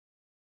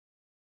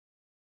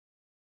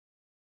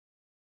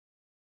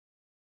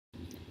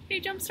Hey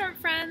Jumpstart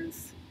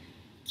friends!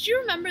 Did you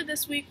remember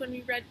this week when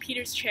we read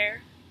Peter's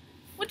Chair?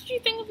 What did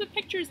you think of the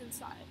pictures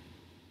inside?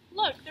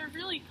 Look, they're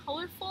really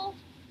colorful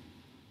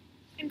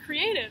and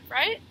creative,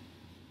 right?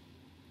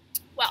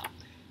 Well,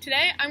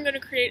 today I'm going to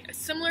create a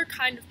similar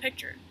kind of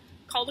picture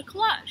called a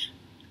collage.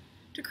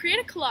 To create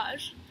a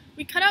collage,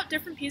 we cut out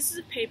different pieces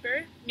of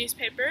paper,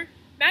 newspaper,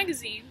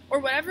 magazine, or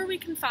whatever we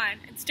can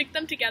find and stick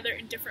them together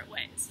in different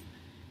ways.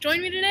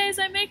 Join me today as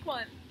I make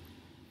one!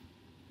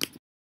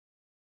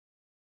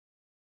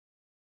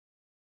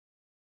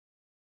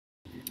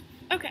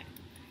 Okay,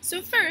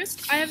 so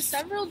first I have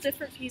several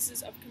different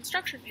pieces of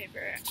construction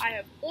paper. I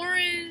have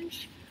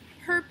orange,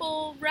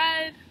 purple,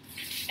 red,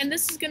 and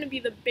this is going to be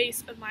the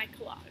base of my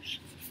collage.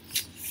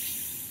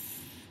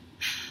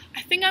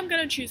 I think I'm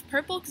going to choose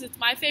purple because it's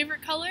my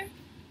favorite color,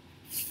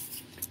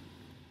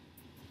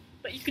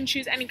 but you can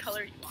choose any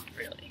color you want,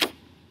 really.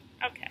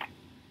 Okay,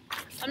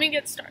 let me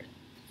get started.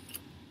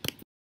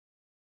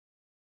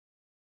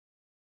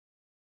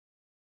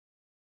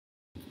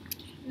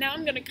 Now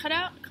I'm going to cut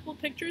out a couple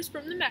pictures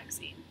from the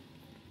magazine.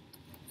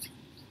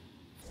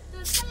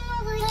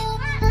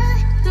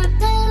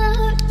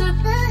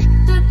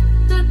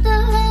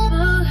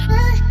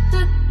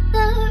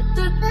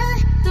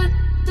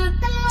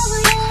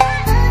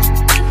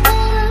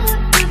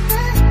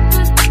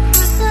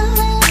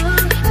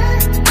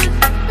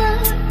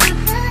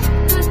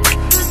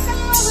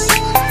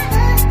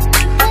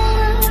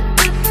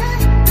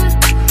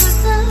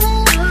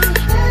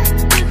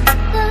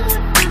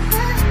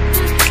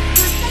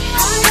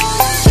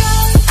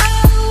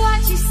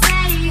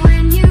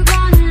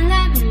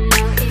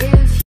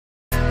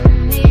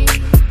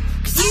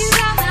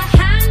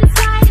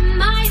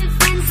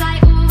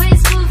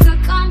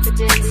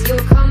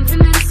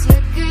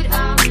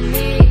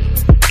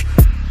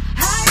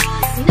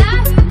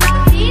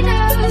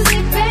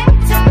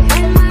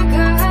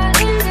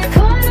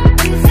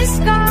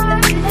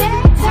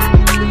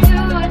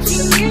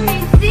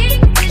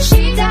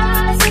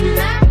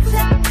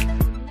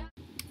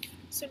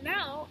 So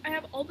now I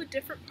have all the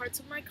different parts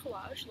of my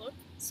collage. Look,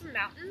 some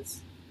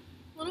mountains,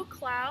 a little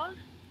cloud,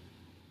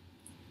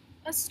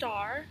 a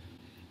star.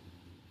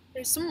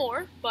 There's some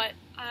more, but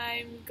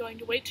I'm going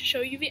to wait to show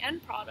you the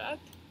end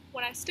product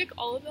when I stick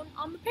all of them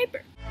on the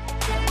paper.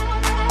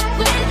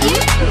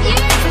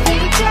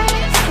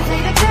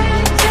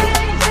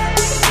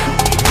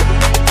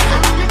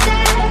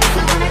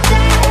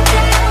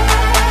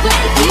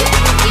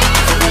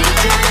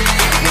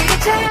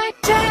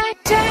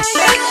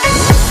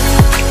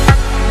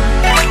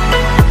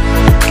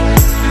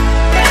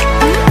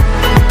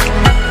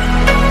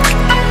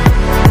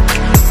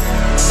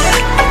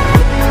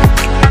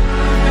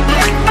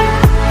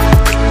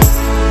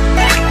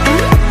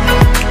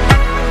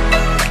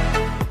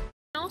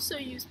 Also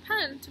use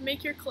pen to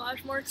make your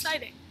collage more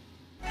exciting.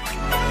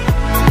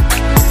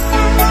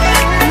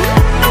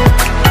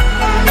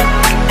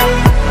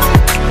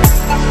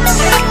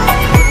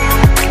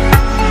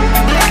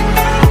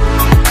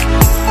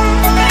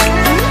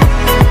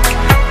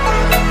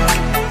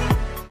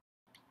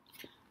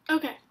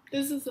 Okay,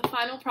 this is the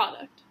final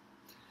product.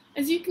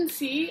 As you can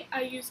see,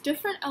 I used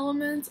different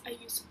elements. I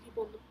used some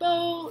people in the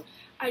boat,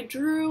 I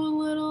drew a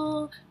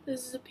little,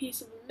 this is a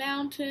piece of a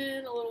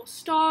mountain, a little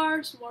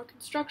star, some more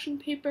construction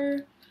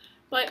paper.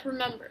 But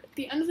remember, at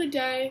the end of the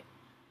day,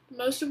 the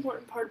most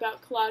important part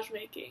about collage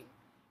making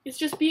is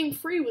just being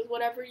free with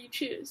whatever you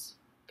choose.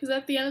 Because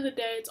at the end of the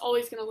day, it's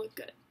always going to look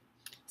good.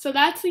 So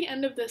that's the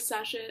end of this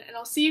session, and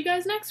I'll see you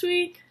guys next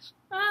week.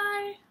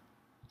 Bye!